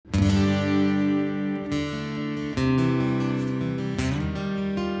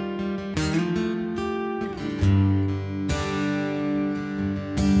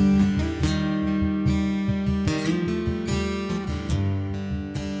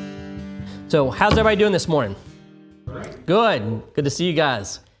So how's everybody doing this morning? Good. Good to see you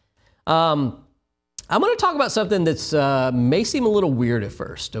guys. I'm going to talk about something that's may seem a little weird at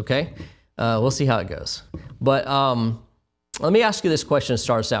first, okay? We'll see how it goes. But let me ask you this question to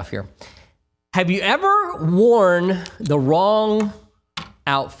start us off here. Have you ever worn the wrong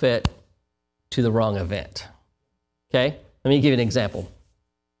outfit to the wrong event? Okay? Let me give you an example.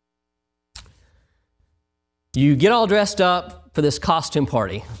 You get all dressed up for this costume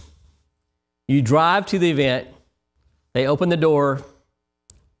party. You drive to the event, they open the door,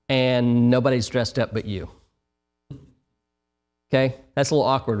 and nobody's dressed up but you. Okay? That's a little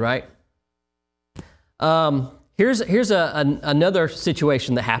awkward, right? Here's another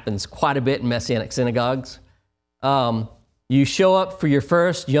situation that happens quite a bit in Messianic synagogues. You show up for your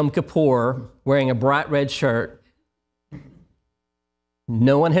first Yom Kippur wearing a bright red shirt.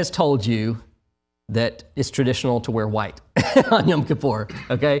 No one has told you that it's traditional to wear white on Yom Kippur,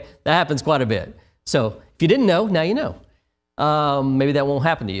 okay? That happens quite a bit. So if you didn't know, now you know. Maybe that won't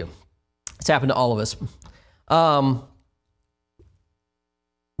happen to you. It's happened to all of us.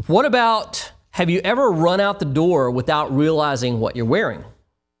 What about, have you ever run out the door without realizing what you're wearing?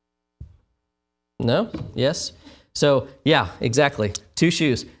 No? Yes? So yeah, exactly. 2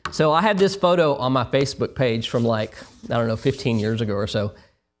 shoes. So I had this photo on my Facebook page from like, I don't know, 15 years ago or so,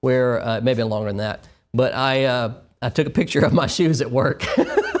 where maybe longer than that. But I took a picture of my shoes at work.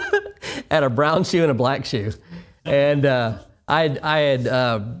 Had a brown shoe and a black shoe, and I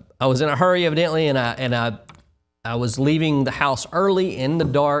was in a hurry evidently, and I was leaving the house early in the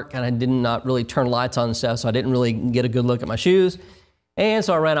dark, and I did not really turn lights on and stuff, so I didn't really get a good look at my shoes, and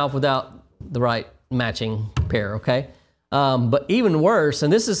so I ran off without the right matching pair. Okay, but even worse,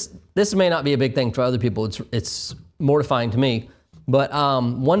 and this may not be a big thing for other people. It's mortifying to me. But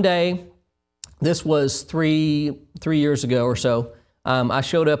one day, this was three years ago or so, I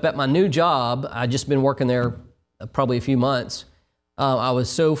showed up at my new job. I'd just been working there probably a few months. I was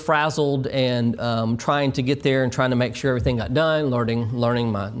so frazzled and trying to get there and trying to make sure everything got done,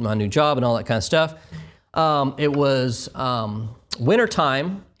 learning my new job and all that kind of stuff. It was winter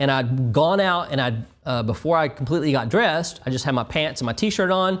time, and I'd gone out, and before I completely got dressed, I just had my pants and my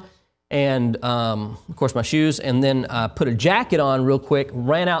t-shirt on, and of course my shoes, and then put a jacket on real quick,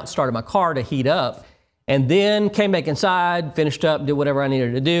 ran out and started my car to heat up, and then came back inside, finished up, did whatever I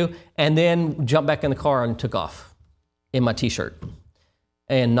needed to do, and then jumped back in the car and took off in my t-shirt,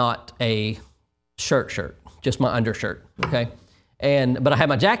 and not a shirt, just my undershirt, okay? But I had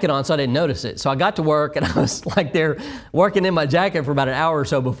my jacket on, so I didn't notice it. So I got to work, and I was like there working in my jacket for about an hour or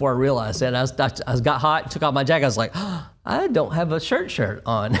so before I realized it. I got hot, took off my jacket. I was like, oh, I don't have a shirt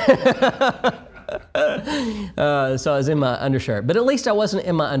on. So I was in my undershirt. But at least I wasn't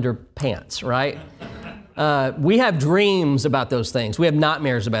in my underpants, right? We have dreams about those things. We have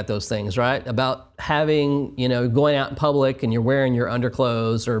nightmares about those things, right? About having, going out in public and you're wearing your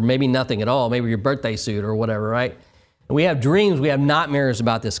underclothes, or maybe nothing at all, maybe your birthday suit or whatever, right? We have dreams, we have nightmares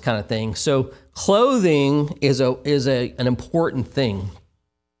about this kind of thing. So clothing is an important thing.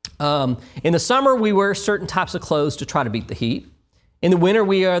 In the summer, we wear certain types of clothes to try to beat the heat. In the winter,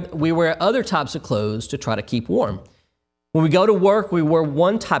 we wear other types of clothes to try to keep warm. When we go to work, we wear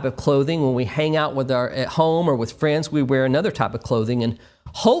one type of clothing. When we hang out at home or with friends, we wear another type of clothing. And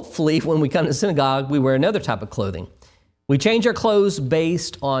hopefully, when we come to synagogue, we wear another type of clothing. We change our clothes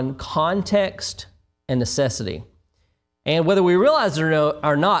based on context and necessity. And whether we realize it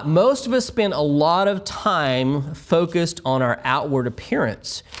or not, most of us spend a lot of time focused on our outward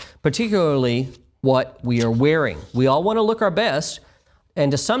appearance, particularly what we are wearing. We all want to look our best,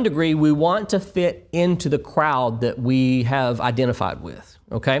 and to some degree, we want to fit into the crowd that we have identified with,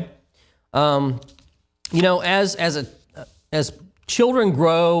 okay? As children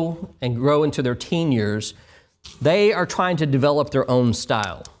grow into their teen years, they are trying to develop their own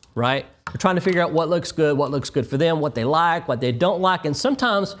style, right? They're trying to figure out what looks good for them, what they like, what they don't like. And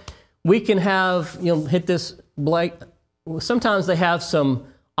sometimes we can have, sometimes they have some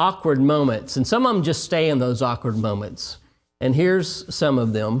awkward moments, and some of them just stay in those awkward moments. And here's some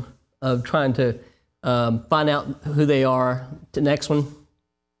of them of trying to find out who they are. The next one.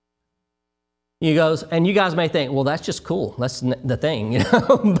 And you guys may think, well, that's just cool. That's the thing,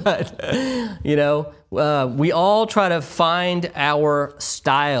 But, we all try to find our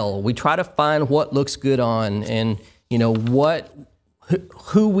style. We try to find what looks good on, and, who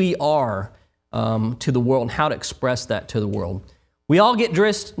we are to the world, and how to express that to the world. We all get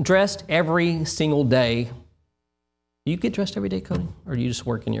dressed every single day. Do you get dressed every day, Cody? Or do you just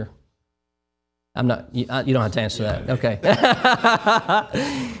work in your... I'm not, you don't have to answer that. Okay.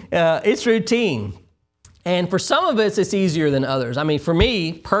 It's routine. And for some of us, it's easier than others. I mean, for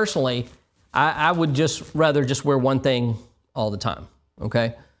me, personally, I would just rather just wear one thing all the time,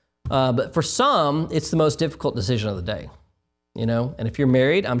 okay? But for some, it's the most difficult decision of the day, you know? And if you're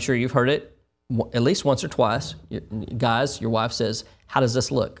married, I'm sure you've heard it at least once or twice. Guys, your wife says, how does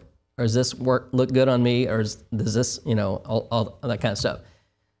this look? Or does this look good on me? Or does this, you know, all that kind of stuff.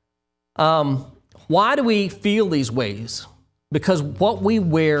 Why do we feel these ways? Because what we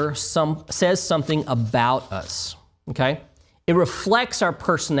wear says something about us, okay? It reflects our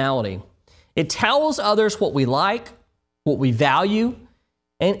personality. It tells others what we like, what we value,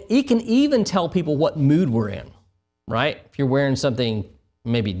 and it can even tell people what mood we're in, right? If you're wearing something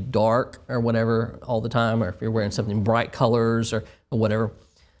maybe dark or whatever all the time, or if you're wearing something bright colors or whatever.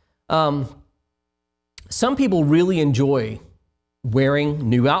 Some people really enjoy wearing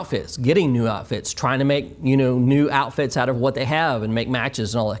new outfits, getting new outfits, trying to make, you know, new outfits out of what they have and make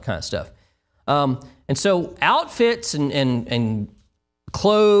matches and all that kind of stuff. And so outfits and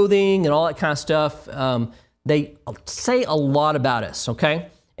clothing and all that kind of stuff, they say a lot about us, okay?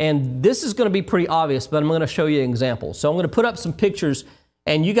 And this is going to be pretty obvious, but I'm going to show you an example. So I'm going to put up some pictures,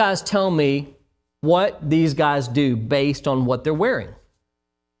 and you guys tell me what these guys do based on what they're wearing.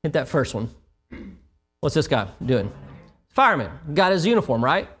 Hit that first one. What's this guy doing? Fireman. Got his uniform,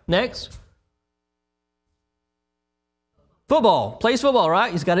 right? Next. Football. Plays football,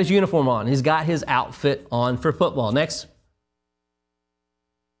 right? He's got his uniform on. He's got his outfit on for football. Next.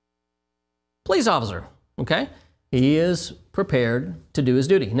 Police officer. Okay? He is prepared to do his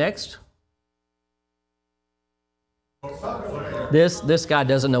duty. Next. This guy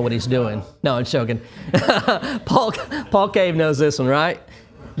doesn't know what he's doing. No, I'm joking. Paul Cave knows this one, right?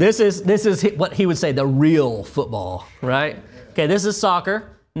 This is what he would say, the real football, right? Okay, this is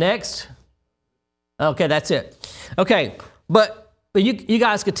soccer. Next. Okay, that's it. Okay, but you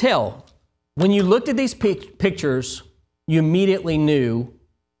guys could tell, when you looked at these pictures, you immediately knew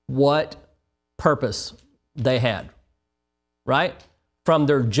what purpose they had, right? From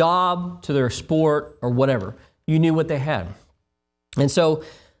their job to their sport or whatever, you knew what they had. And so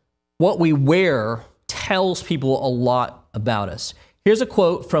what we wear tells people a lot about us. Here's a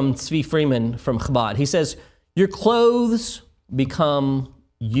quote from Tzvi Freeman from Chabad. He says, your clothes become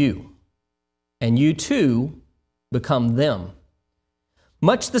you, and you too become them.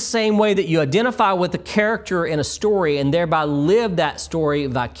 Much the same way that you identify with the character in a story and thereby live that story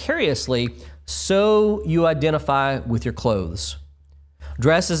vicariously, so you identify with your clothes.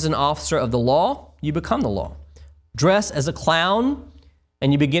 Dress as an officer of the law, you become the law. Dress as a clown,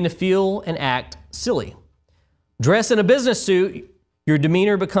 and you begin to feel and act silly. Dress in a business suit, your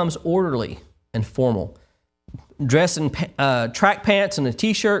demeanor becomes orderly and formal. Dress in track pants and a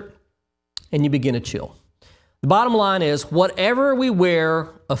t-shirt, and you begin to chill. The bottom line is, whatever we wear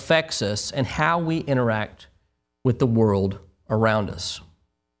affects us and how we interact with the world around us.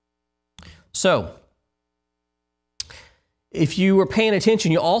 So, if you were paying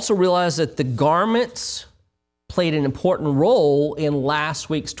attention, you also realize that the garments played an important role in last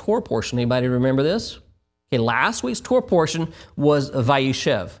week's Torah portion. Anybody remember this? Okay, last week's Torah portion was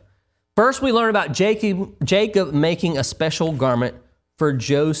Vayishev. First, we learned about Jacob making a special garment for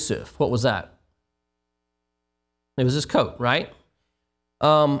Joseph. What was that? It was his coat, right?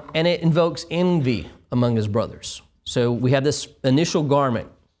 And it invokes envy among his brothers. So we have this initial garment.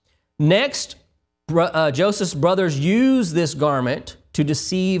 Next, Joseph's brothers use this garment to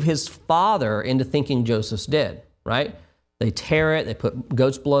deceive his father into thinking Joseph's dead, right? They tear it, they put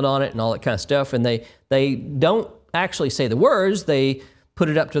goat's blood on it and all that kind of stuff, and they don't actually say the words. They put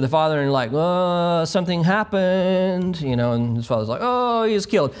it up to the father and like, oh, something happened, you know, and his father's like, oh, he was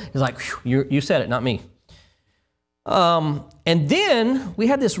killed. He's like, you said it, not me. And then we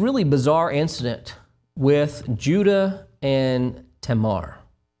had this really bizarre incident with Judah and Tamar,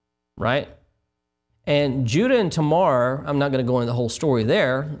 right? And Judah and Tamar, I'm not going to go into the whole story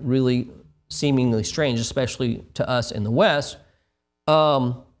there, really seemingly strange, especially to us in the West.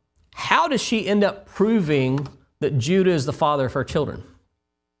 How does she end up proving that Judah is the father of her children?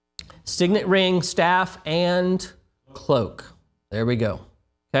 Signet ring, staff, and cloak. There we go.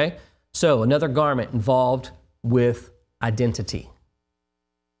 Okay? So another garment involved with identity.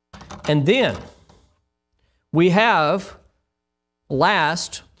 And then we have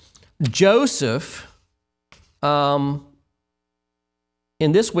last Joseph in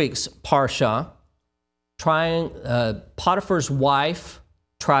this week's Parsha, Potiphar's wife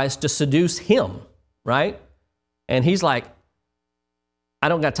tries to seduce him, right? And he's like, I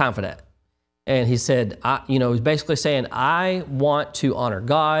don't got time for that. And he said, he's basically saying, I want to honor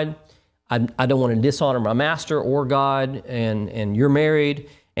God. I don't want to dishonor my master or God, and you're married.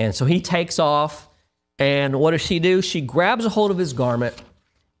 And so he takes off, and what does she do? She grabs a hold of his garment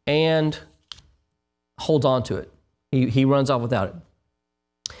and holds on to it. He runs off without it.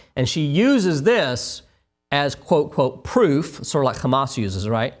 And she uses this as, quote, quote, proof, sort of like Hamas uses,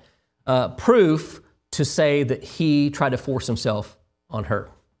 right? Proof to say that he tried to force himself on her.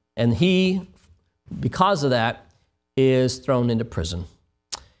 And he, because of that, is thrown into prison.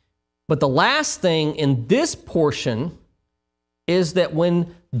 But the last thing in this portion is that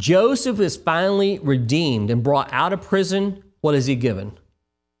when Joseph is finally redeemed and brought out of prison, what is he given?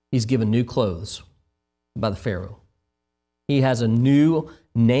 He's given new clothes by the Pharaoh. He has a new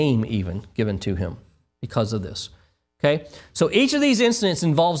name even given to him because of this. Okay? So each of these incidents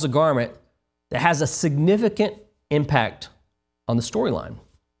involves a garment that has a significant impact on the storyline.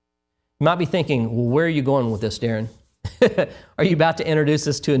 You might be thinking, well, where are you going with this, Darren? Are you about to introduce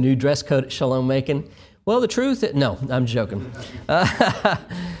us to a new dress code at Shalom Macon? Well, the truth is, no, I'm joking.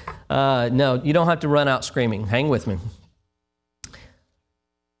 No, you don't have to run out screaming. Hang with me.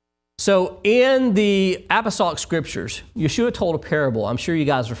 So in the apostolic scriptures, Yeshua told a parable. I'm sure you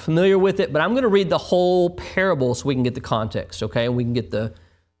guys are familiar with it, but I'm going to read the whole parable so we can get the context, okay? And we can get the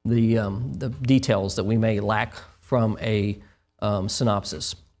details that we may lack from a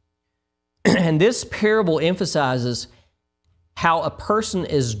synopsis. And this parable emphasizes how a person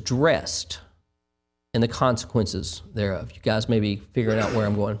is dressed and the consequences thereof. You guys may be figuring out where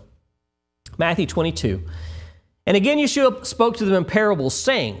I'm going. Matthew 22. And again, Yeshua spoke to them in parables,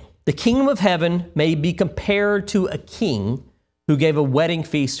 saying, the kingdom of heaven may be compared to a king who gave a wedding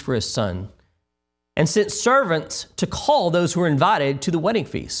feast for his son and sent servants to call those who were invited to the wedding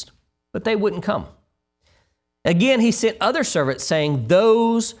feast, but they wouldn't come. Again, he sent other servants saying,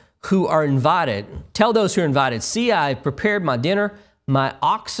 those who are invited, tell those who are invited, see, I have prepared my dinner, my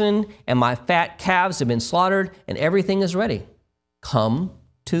oxen and my fat calves have been slaughtered, and everything is ready. Come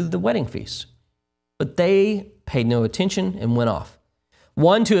to the wedding feast. But they paid no attention and went off.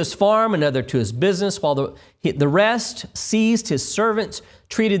 One to his farm, another to his business, while the rest seized his servants,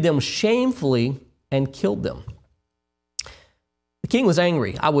 treated them shamefully, and killed them. The king was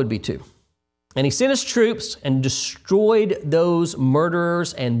angry. I would be too. And he sent his troops and destroyed those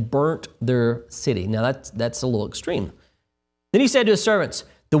murderers and burnt their city. Now that's a little extreme. Then he said to his servants,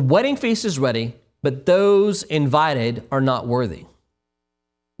 the wedding feast is ready, but those invited are not worthy.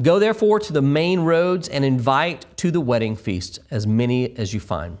 Go therefore to the main roads and invite to the wedding feast as many as you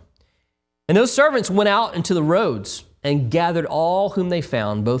find. And those servants went out into the roads and gathered all whom they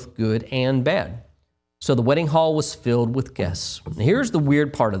found, both good and bad. So the wedding hall was filled with guests. Now here's the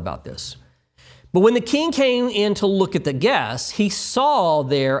weird part about this. But when the king came in to look at the guests, he saw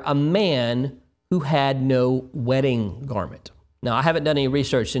there a man who had no wedding garment. Now, I haven't done any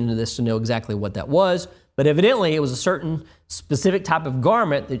research into this to know exactly what that was, but evidently it was a certain specific type of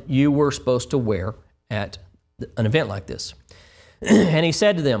garment that you were supposed to wear at an event like this. And he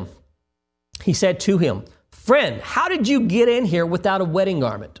said to him, friend, how did you get in here without a wedding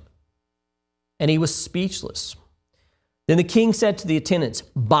garment? And he was speechless. Then the king said to the attendants,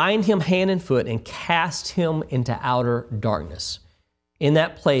 bind him hand and foot and cast him into outer darkness. In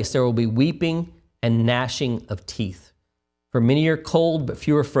that place there will be weeping and gnashing of teeth. For many are cold, but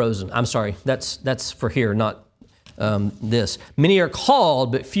few are frozen. I'm sorry, that's for here, not this. Many are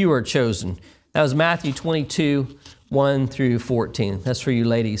called, but few are chosen. That was Matthew 22, 1 through 14. That's for you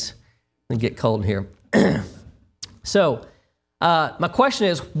ladies that get cold here. So, my question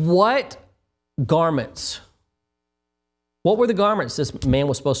is, what garments? What were the garments this man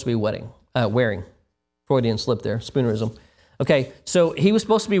was supposed to be wearing? Freudian slip there, spoonerism. Okay, so he was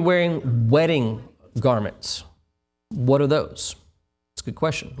supposed to be wearing wedding garments. What are those? It's a good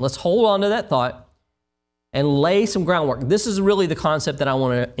question. Let's hold on to that thought and lay some groundwork. This is really the concept that I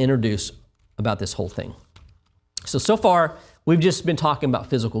want to introduce about this whole thing. So far, we've just been talking about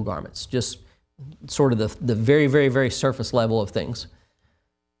physical garments, just sort of the very, very, very surface level of things.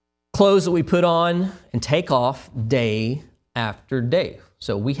 Clothes that we put on and take off day after day.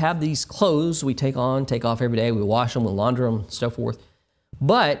 So we have these clothes we take on, take off every day. We wash them, we launder them, so forth.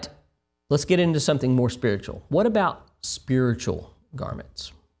 But let's get into something more spiritual. What about spiritual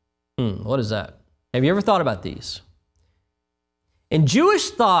garments? What is that? Have you ever thought about these? In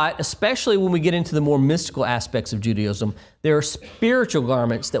Jewish thought, especially when we get into the more mystical aspects of Judaism, there are spiritual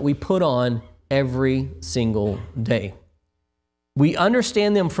garments that we put on every single day. We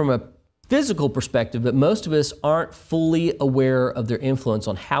understand them from a physical perspective, but most of us aren't fully aware of their influence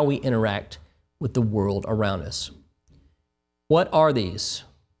on how we interact with the world around us. What are these?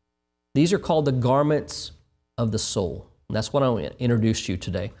 These are called the garments of the soul. And that's what I want to introduce to you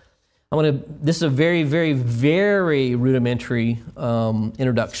today. This is a very, very, very rudimentary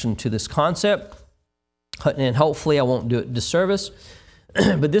introduction to this concept, and hopefully I won't do it disservice.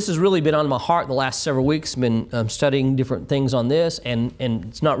 but this has really been on my heart the last several weeks. Been studying different things on this, and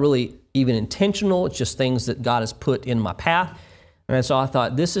it's not really even intentional. It's just things that God has put in my path. And so I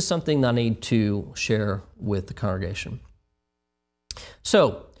thought this is something that I need to share with the congregation.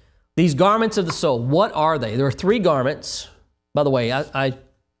 So these garments of the soul, what are they? There are 3 garments. By the way, I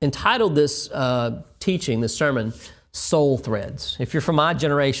entitled this teaching, this sermon, Soul Threads. If you're from my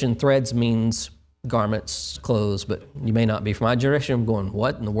generation, threads means garments, clothes, but you may not be from my generation. I'm going,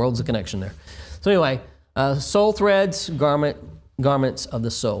 what in the world's the connection there? So anyway, soul threads, garments of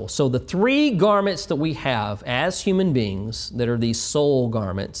the soul. So the 3 garments that we have as human beings that are these soul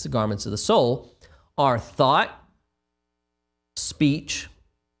garments, the garments of the soul, are thought, speech,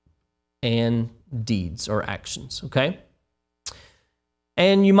 and deeds or actions, okay?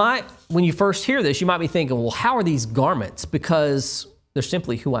 And you might, when you first hear this, you might be thinking, well, how are these garments? Because they're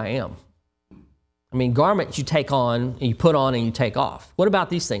simply who I am. I mean, garments you take on, and you put on, and you take off. What about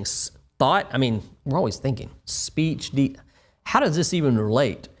these things? Thought? I mean, we're always thinking. Speech, deed. How does this even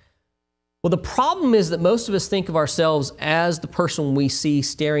relate? Well, the problem is that most of us think of ourselves as the person we see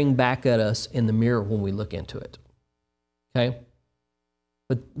staring back at us in the mirror when we look into it. Okay?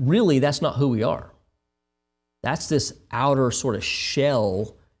 But really, that's not who we are. That's this outer sort of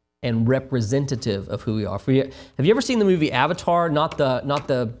shell and representative of who we are. Have you ever seen the movie Avatar? Not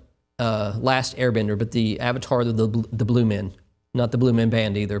the Last Airbender, but the Avatar, the Blue Men. Not the Blue Men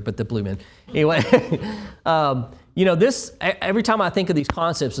Band either, but the Blue Men. Anyway, you know, this, every time I think of these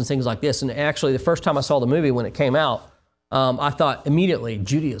concepts and things like this, and actually the first time I saw the movie when it came out, I thought immediately,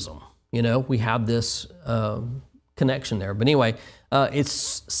 Judaism. You know, we have this connection there. But anyway,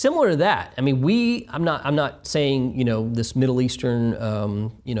 it's similar to that. I mean, I'm not saying, you know, this Middle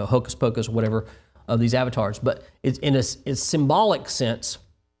Eastern, you know, hocus pocus, whatever, of these avatars, but it's in a symbolic sense.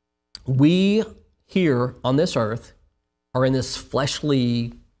 We here on this earth are in this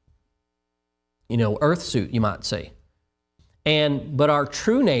fleshly, you know, earth suit, you might say. But our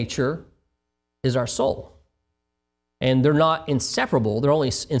true nature is our soul. And they're not inseparable. They're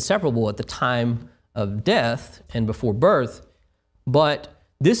only inseparable at the time of death and before birth. But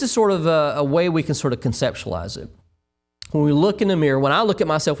this is sort of a way we can sort of conceptualize it. When we look in the mirror, when I look at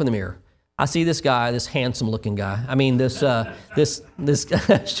myself in the mirror, I see this guy, this handsome-looking guy. I mean, this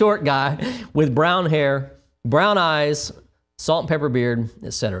short guy with brown hair, brown eyes, salt and pepper beard,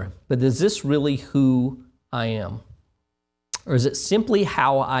 etc. But is this really who I am? Or is it simply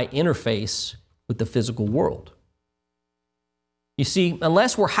how I interface with the physical world? You see,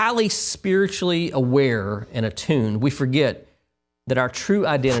 unless we're highly spiritually aware and attuned, we forget that our true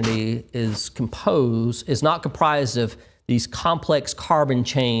identity is not comprised of these complex carbon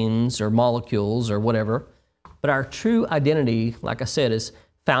chains or molecules or whatever, but our true identity, like I said, is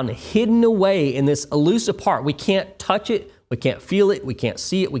found hidden away in this elusive part. We can't touch it, we can't feel it, we can't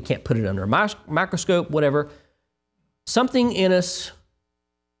see it, we can't put it under a microscope, whatever. Something in us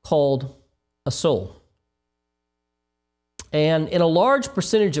called a soul. And in a large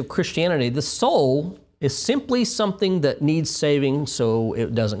percentage of Christianity, the soul is simply something that needs saving so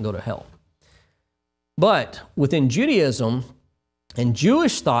it doesn't go to hell. But within Judaism and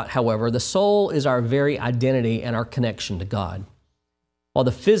Jewish thought, however, the soul is our very identity and our connection to God,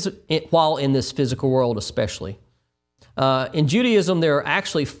 while in this physical world especially. In Judaism, there are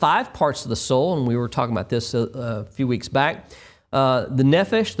actually 5 parts of the soul, and we were talking about this a few weeks back. The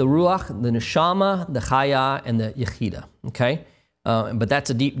nefesh, the ruach, the neshama, the chaya, and the yechida, okay? But that's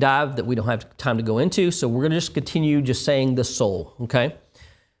a deep dive that we don't have time to go into, so we're going to just continue just saying the soul, okay?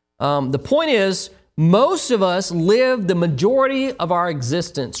 The point is, most of us live the majority of our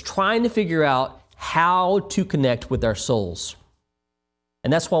existence trying to figure out how to connect with our souls.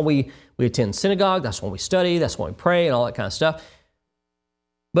 And that's why we attend synagogue, that's why we study, that's why we pray, and all that kind of stuff.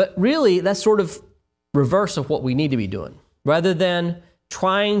 But really, that's sort of reverse of what we need to be doing. Rather than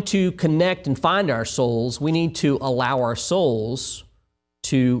trying to connect and find our souls, we need to allow our souls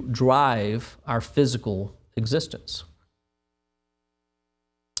to drive our physical existence.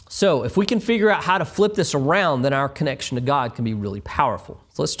 So if we can figure out how to flip this around, then our connection to God can be really powerful.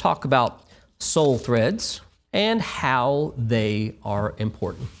 So let's talk about soul threads and how they are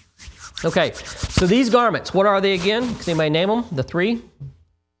important. Okay, so these garments, what are they again? Can anybody name them? The 3?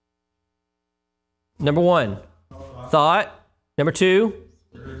 Number 1, thought. Number 2,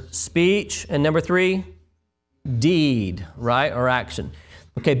 speech. And number 3, deed, right, or action.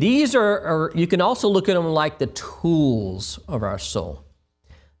 Okay, these are you can also look at them like the tools of our soul.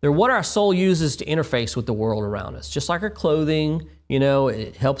 They're what our soul uses to interface with the world around us. Just like our clothing, you know,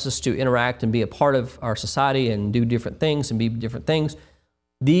 it helps us to interact and be a part of our society and do different things and be different things.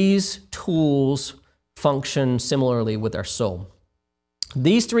 These tools function similarly with our soul.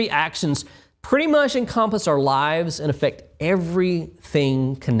 These three actions pretty much encompass our lives and affect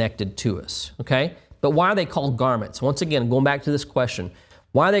everything connected to us, okay? But why are they called garments? Once again, going back to this question,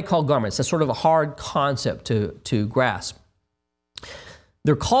 why are they called garments? That's sort of a hard concept to grasp.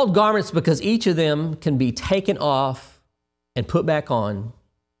 They're called garments because each of them can be taken off and put back on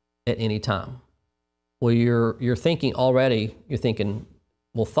at any time. Well, you're thinking already, you're thinking,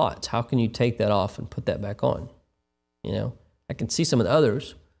 well, thoughts, how can you take that off and put that back on? You know, I can see some of the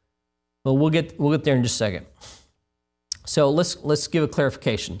others. Well, we'll get there in just a second. So let's give a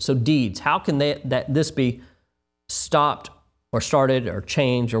clarification. So deeds, how can this be stopped or started or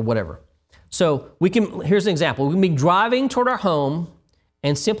changed or whatever? So here's an example. We can be driving toward our home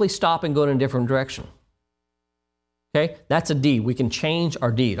and simply stop and go in a different direction. Okay, that's a deed. We can change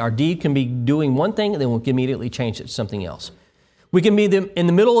our deed. Our deed can be doing one thing and then we'll immediately change it to something else. We can be in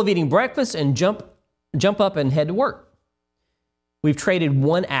the middle of eating breakfast and jump up and head to work. We've traded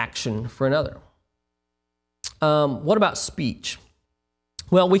one action for another. What about speech?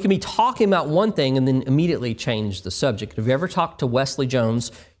 Well, we can be talking about one thing and then immediately change the subject. If you ever talked to Wesley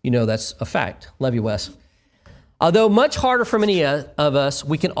Jones, you know that's a fact. Love you, Wes. Although much harder for many of us,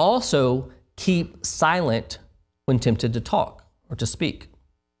 we can also keep silent when tempted to talk or to speak.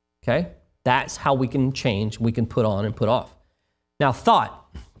 Okay? That's how we can change, we can put on and put off. Now,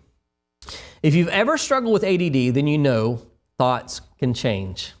 thought. If you've ever struggled with ADD, then you know thoughts can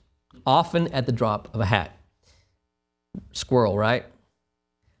change, often at the drop of a hat. Squirrel, right?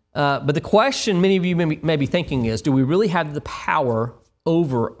 But the question many of you may be thinking is, do we really have the power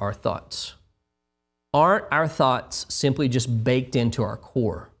over our thoughts? Aren't our thoughts simply just baked into our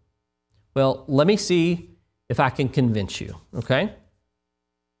core? Well, let me see if I can convince you, okay?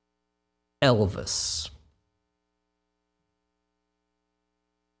 Elvis.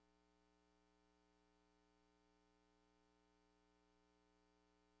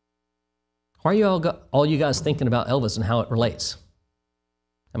 Why are all you guys thinking about Elvis and how it relates?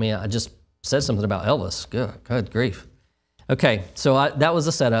 I mean, I just said something about Elvis. Good grief. Okay, so that was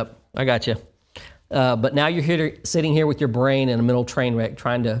the setup. I got you. But now you're sitting here with your brain in a mental train wreck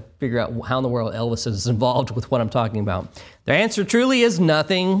trying to figure out how in the world Elvis is involved with what I'm talking about. The answer truly is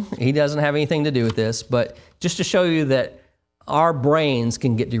nothing. He doesn't have anything to do with this, but just to show you that our brains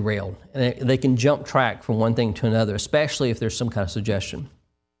can get derailed and they can jump track from one thing to another, especially if there's some kind of suggestion.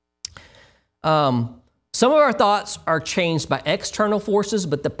 Some of our thoughts are changed by external forces,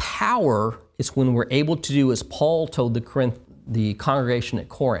 but the power is when we're able to do as Paul told the congregation at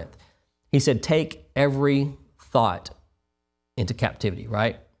Corinth. He said, take every thought into captivity,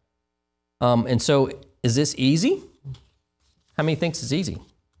 right? And so is this easy? How many thinks it's easy?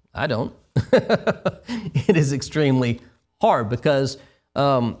 I don't. It is extremely hard because,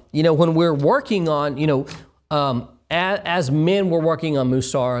 when we're working on, as men, we're working on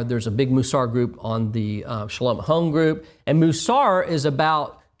Musar. There's a big Musar group on the Shalom at Home group. And Musar is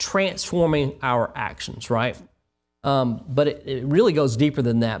about transforming our actions, right? But it really goes deeper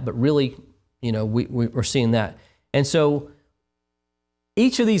than that. But really, we're seeing that. And so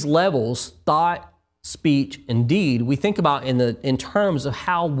each of these levels, thought, speech, and deed, we think about in terms of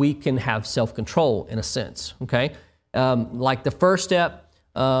how we can have self-control in a sense, okay? Like the first step,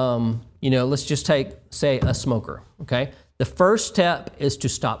 let's just say a smoker, okay? The first step is to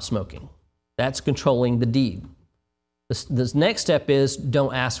stop smoking. That's controlling the deed. The next step is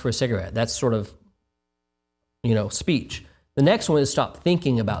don't ask for a cigarette. That's sort of, speech. The next one is stop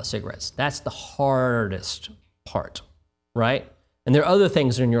thinking about cigarettes. That's the hardest part, right? And there are other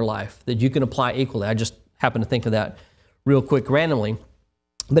things in your life that you can apply equally. I just happen to think of that real quick randomly.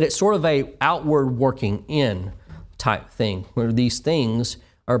 But it's sort of a outward working in type thing where these things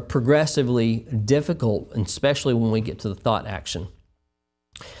are progressively difficult, especially when we get to the thought action.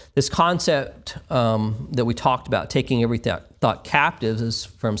 This concept that we talked about, taking every thought captive, is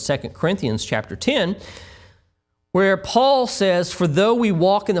from 2 Corinthians chapter 10, where Paul says, for though we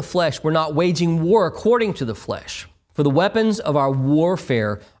walk in the flesh, we're not waging war according to the flesh. For the weapons of our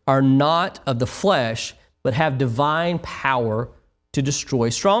warfare are not of the flesh, but have divine power to destroy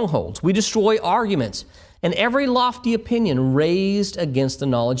strongholds. We destroy arguments and every lofty opinion raised against the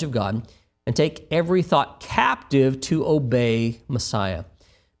knowledge of God, and take every thought captive to obey Messiah,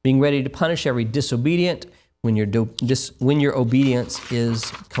 being ready to punish every disobedient when your obedience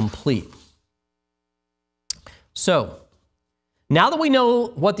is complete. So, now that we know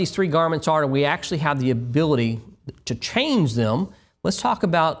what these three garments are and we actually have the ability to change them, let's talk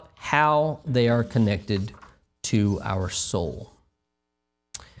about how they are connected to our soul.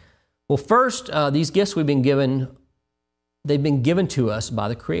 Well, first, these gifts we've been given, they've been given to us by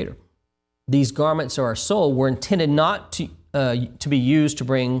the Creator. These garments of our soul were intended not to be used to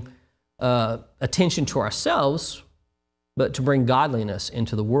bring attention to ourselves, but to bring godliness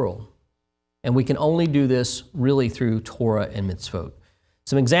into the world. And we can only do this really through Torah and mitzvot.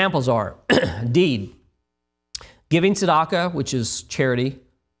 Some examples are deed, giving tzedakah, which is charity,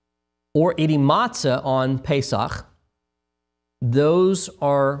 or eating matzah on Pesach. Those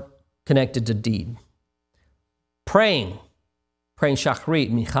are connected to deed. Praying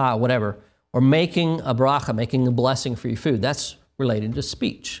shacharit, mincha, whatever, or making a bracha, making a blessing for your food. That's related to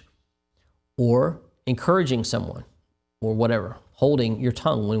speech. Or encouraging someone, or whatever, holding your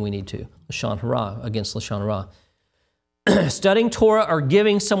tongue when we need to, Lashon hara, against Lashon hara. Studying Torah or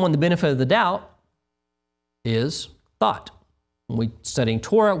giving someone the benefit of the doubt is thought. When we're studying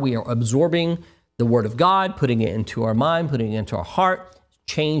Torah, we are absorbing the Word of God, putting it into our mind, putting it into our heart,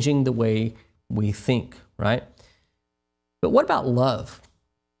 changing the way we think, right? But what about love?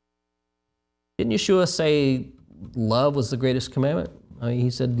 Didn't Yeshua say love was the greatest commandment? I mean,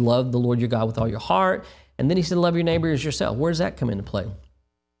 he said, love the Lord your God with all your heart. And then he said, love your neighbor as yourself. Where does that come into play?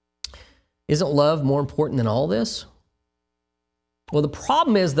 Isn't love more important than all this? Well, the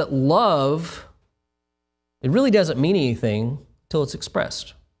problem is that love, it really doesn't mean anything until it's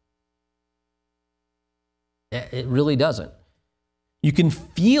expressed. It really doesn't. You can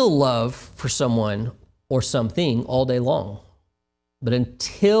feel love for someone or something all day long, but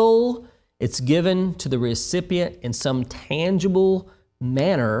until it's given to the recipient in some tangible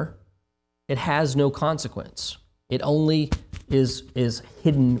manner, it has no consequence. It only is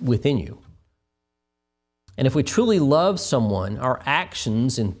hidden within you. And if we truly love someone, our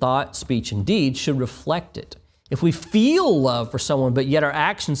actions in thought, speech, and deed should reflect it. If we feel love for someone, but yet our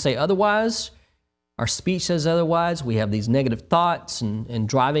actions say otherwise, our speech says otherwise, we have these negative thoughts and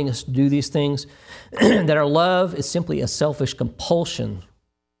driving us to do these things, that our love is simply a selfish compulsion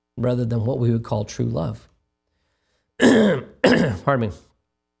rather than what we would call true love. Pardon me.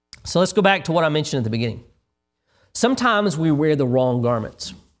 So let's go back to what I mentioned at the beginning. Sometimes we wear the wrong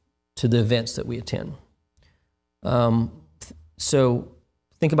garments to the events that we attend. So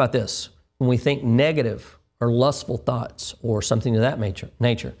think about this. When we think negative or lustful thoughts or something of that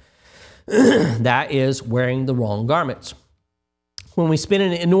nature, that is wearing the wrong garments. When we spend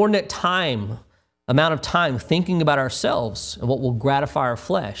an inordinate amount of time thinking about ourselves and what will gratify our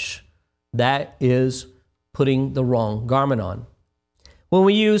flesh, that is putting the wrong garment on. When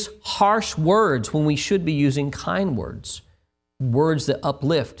we use harsh words when we should be using kind words, words that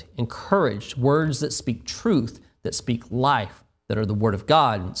uplift, encourage, words that speak truth, that speak life, that are the Word of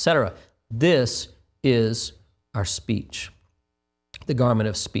God, etc. This is our speech, the garment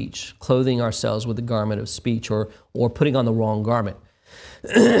of speech, clothing ourselves with the garment of speech or putting on the wrong garment.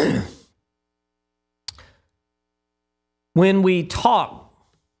 When we talk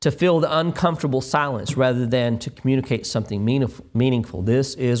to fill the uncomfortable silence rather than to communicate something meaningful,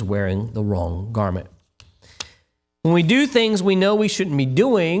 this is wearing the wrong garment. When we do things we know we shouldn't be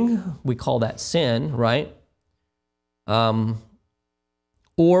doing, we call that sin, right?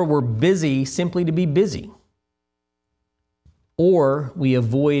 Or we're busy simply to be busy. Or we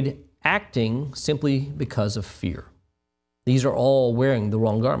avoid acting simply because of fear. These are all wearing the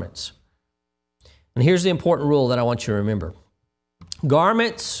wrong garments. And here's the important rule that I want you to remember.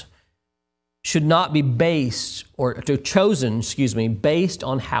 Garments should not be based based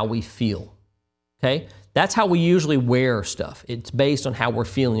on how we feel. Okay? That's how we usually wear stuff. It's based on how we're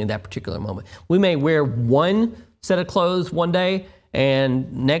feeling in that particular moment. We may wear one set of clothes one day,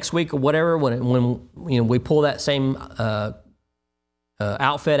 and next week or whatever, when we pull that same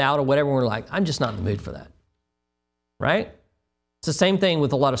outfit out or whatever, we're like, I'm just not in the mood for that. Right? It's the same thing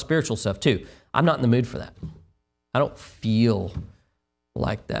with a lot of spiritual stuff too. I'm not in the mood for that. I don't feel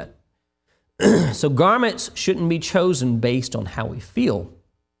like that. So garments shouldn't be chosen based on how we feel.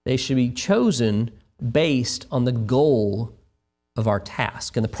 They should be chosen based on the goal of our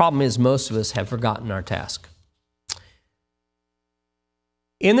task. And the problem is most of us have forgotten our task.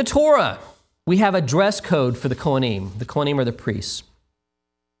 In the Torah, we have a dress code for the Kohanim. The Kohanim are the priests.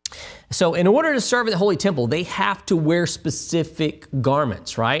 So in order to serve at the Holy Temple, they have to wear specific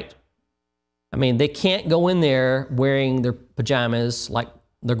garments, right? I mean, they can't go in there wearing their pajamas like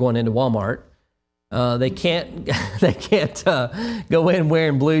they're going into Walmart. They can't go in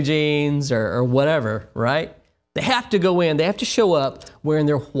wearing blue jeans or whatever, right? They have to go in, they have to show up wearing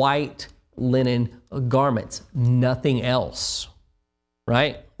their white linen garments, nothing else,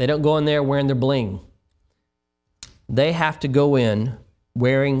 right? They don't go in there wearing their bling. They have to go in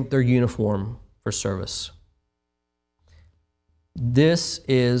wearing their uniform for service. This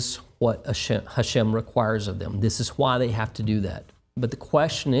is what Hashem requires of them. This is why they have to do that. But the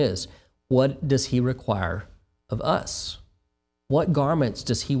question is, what does He require of us? What garments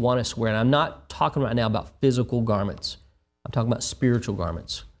does he want us to wear? And I'm not talking right now about physical garments. I'm talking about spiritual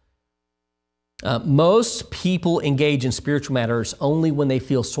garments. Most people engage in spiritual matters only when they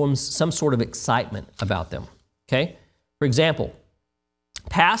feel some sort of excitement about them. Okay? For example,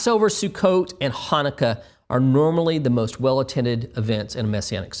 Passover, Sukkot, and Hanukkah are normally the most well-attended events in a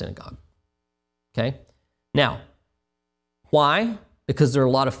Messianic synagogue. Okay? Now, why? Because there are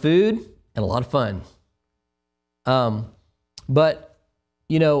a lot of food and a lot of fun. But,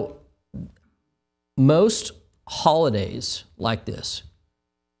 you know, most holidays like this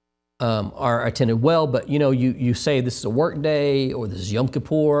are attended well, but, you know, you say this is a work day or this is Yom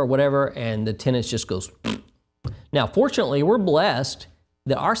Kippur or whatever, and the attendance just goes. Now, fortunately, we're blessed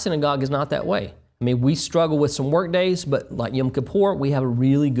that our synagogue is not that way. I mean, we struggle with some work days, but like Yom Kippur, we have a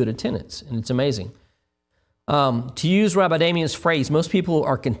really good attendance, and it's amazing. To use Rabbi Damien's phrase, most people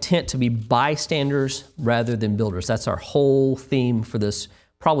are content to be bystanders rather than builders. That's our whole theme for this,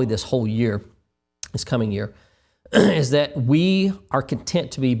 probably this whole year, this coming year, is that we are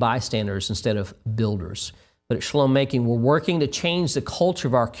content to be bystanders instead of builders. But at Shalom Making, we're working to change the culture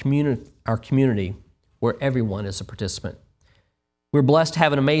of our community where everyone is a participant. We're blessed to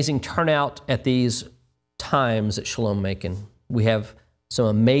have an amazing turnout at these times at Shalom Making. We have some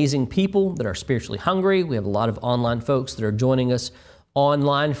amazing people that are spiritually hungry. We have a lot of online folks that are joining us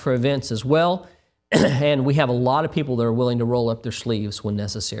online for events as well. And we have a lot of people that are willing to roll up their sleeves when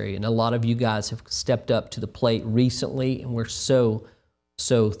necessary. And a lot of you guys have stepped up to the plate recently, and we're so,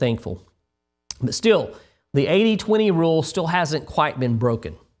 so thankful. But still, the 80-20 rule still hasn't quite been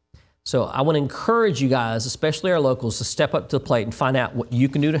broken. So I want to encourage you guys, especially our locals, to step up to the plate and find out what you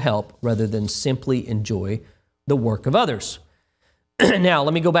can do to help rather than simply enjoy the work of others. Now,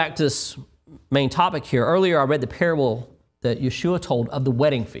 let me go back to this main topic here. Earlier, I read the parable that Yeshua told of the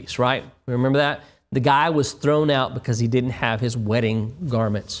wedding feast, right? Remember that? The guy was thrown out because he didn't have his wedding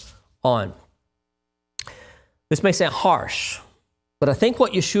garments on. This may sound harsh, but I think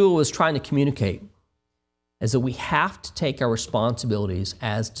what Yeshua was trying to communicate is that we have to take our responsibilities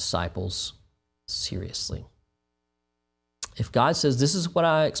as disciples seriously. If God says, this is what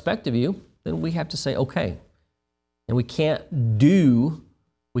I expect of you, then we have to say, okay. And we can't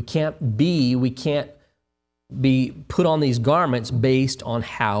be put on these garments based on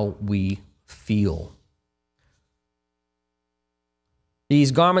how we feel.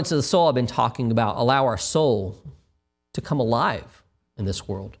 These garments of the soul I've been talking about allow our soul to come alive in this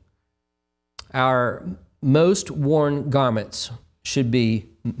world. Our most worn garments should be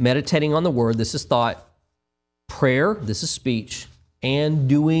meditating on the word, this is thought, prayer, this is speech, and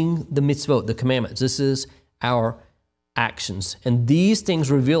doing the mitzvot, the commandments. This is our actions. And these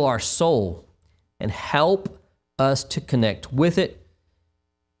things reveal our soul and help us to connect with it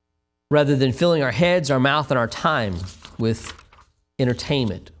rather than filling our heads, our mouth, and our time with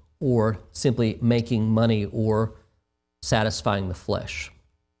entertainment or simply making money or satisfying the flesh.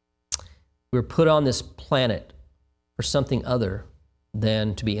 We're put on this planet for something other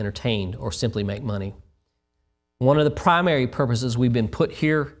than to be entertained or simply make money. One of the primary purposes we've been put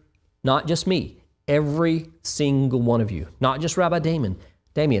here, not just me, every single one of you, not just Rabbi Damien,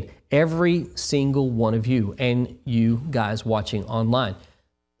 every single one of you and you guys watching online.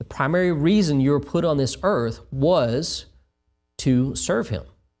 The primary reason you were put on this earth was to serve Him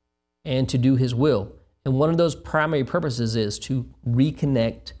and to do His will. And one of those primary purposes is to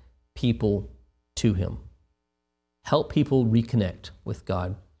reconnect people to Him. Help people reconnect with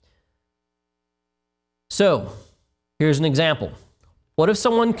God. So, here's an example. What if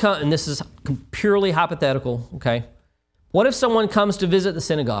someone comes, and this is purely hypothetical, okay? What if someone comes to visit the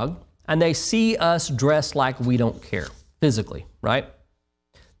synagogue and they see us dressed like we don't care, physically, right?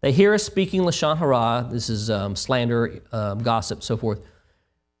 They hear us speaking Lashon Hara, this is slander, gossip, so forth,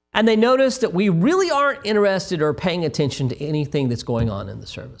 and they notice that we really aren't interested or paying attention to anything that's going on in the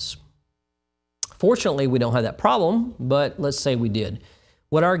service. Fortunately, we don't have that problem, but let's say we did.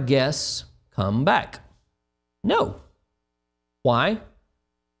 Would our guests come back? No. Why?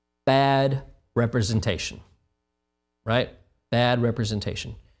 Bad representation, right? Bad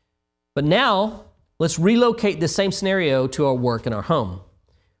representation. But now, let's relocate the same scenario to our work and our home.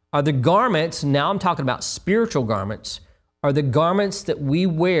 Are the garments, now I'm talking about spiritual garments, are the garments that we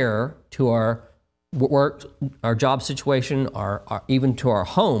wear to our work, our job situation, even to our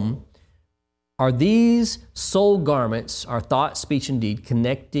home, are these soul garments, our thought, speech, and deed,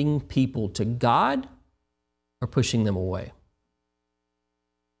 connecting people to God or pushing them away?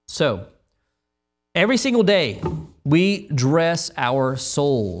 So, every single day, we dress our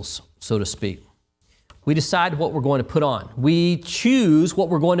souls, so to speak. We decide what we're going to put on. We choose what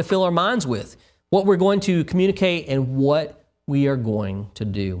we're going to fill our minds with, what we're going to communicate, and what we are going to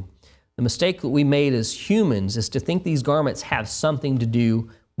do. The mistake that we made as humans is to think these garments have something to do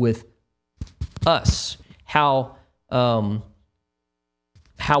with us, how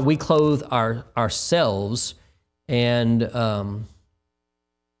we clothe ourselves, and let me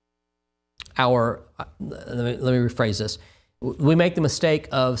rephrase this. We make the mistake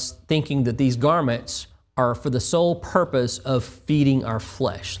of thinking that these garments are for the sole purpose of feeding our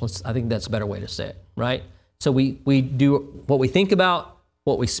flesh. I think that's a better way to say it, right? So we do what we think about,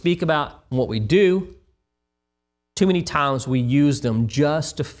 what we speak about, and what we do. Too many times we use them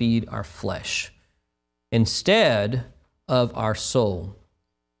just to feed our flesh instead of our soul.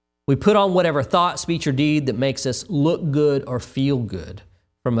 We put on whatever thought, speech, or deed that makes us look good or feel good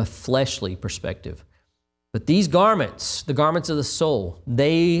from a fleshly perspective. But these garments, the garments of the soul,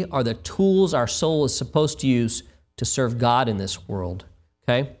 they are the tools our soul is supposed to use to serve God in this world,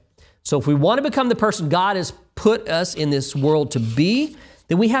 okay? So if we want to become the person God has put us in this world to be,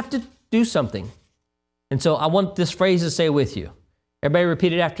 then we have to do something. And so I want this phrase to stay with you. Everybody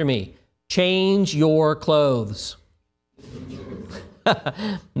repeat it after me. Change your clothes.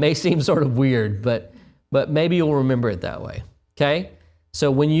 May seem sort of weird, but maybe you'll remember it that way, okay? So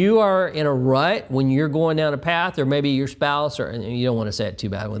when you are in a rut, when you're going down a path, or maybe your spouse, or and you don't want to say it too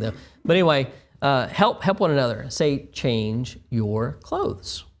bad with them, but anyway, help one another. Say, change your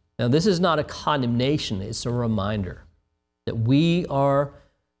clothes. Now, this is not a condemnation. It's a reminder that we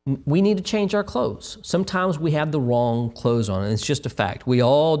need to change our clothes. Sometimes we have the wrong clothes on, and it's just a fact. We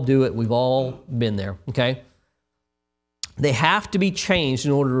all do it. We've all been there, okay? They have to be changed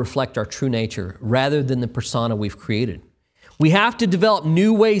in order to reflect our true nature rather than the persona we've created. We have to develop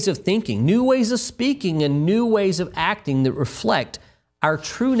new ways of thinking, new ways of speaking, and new ways of acting that reflect our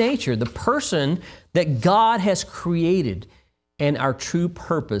true nature, the person that God has created, and our true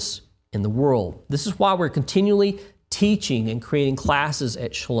purpose in the world. This is why we're continually teaching and creating classes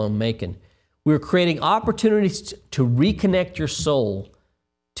at Shalom Macon. We're creating opportunities to reconnect your soul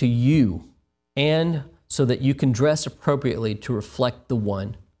to you, and so that you can dress appropriately to reflect the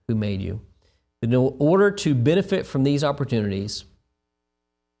one who made you. In order to benefit from these opportunities,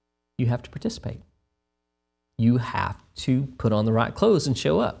 you have to participate. You have to put on the right clothes and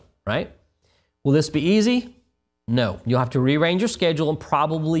show up, right? Will this be easy? No. You'll have to rearrange your schedule and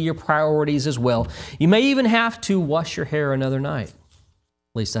probably your priorities as well. You may even have to wash your hair another night.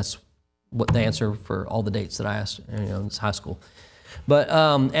 At least that's what the answer for all the dates that I asked in high school. But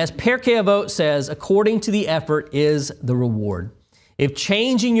as Pirkei Avot says, according to the effort is the reward. If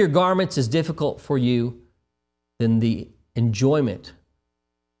changing your garments is difficult for you, then the enjoyment,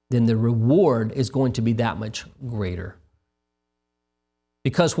 then the reward is going to be that much greater.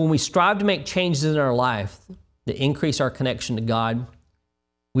 Because when we strive to make changes in our life that increase our connection to God,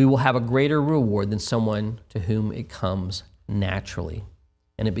 we will have a greater reward than someone to whom it comes naturally.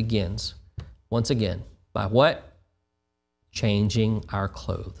 And it begins, once again, by what? Changing our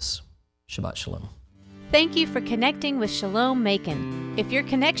clothes. Shabbat Shalom. Thank you for connecting with Shalom Macon. If your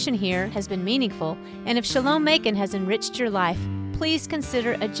connection here has been meaningful, and if Shalom Macon has enriched your life, please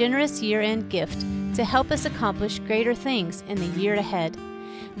consider a generous year-end gift to help us accomplish greater things in the year ahead.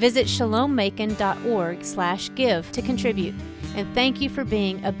 Visit shalommacon.org/give to contribute. And thank you for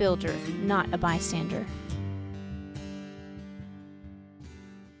being a builder, not a bystander.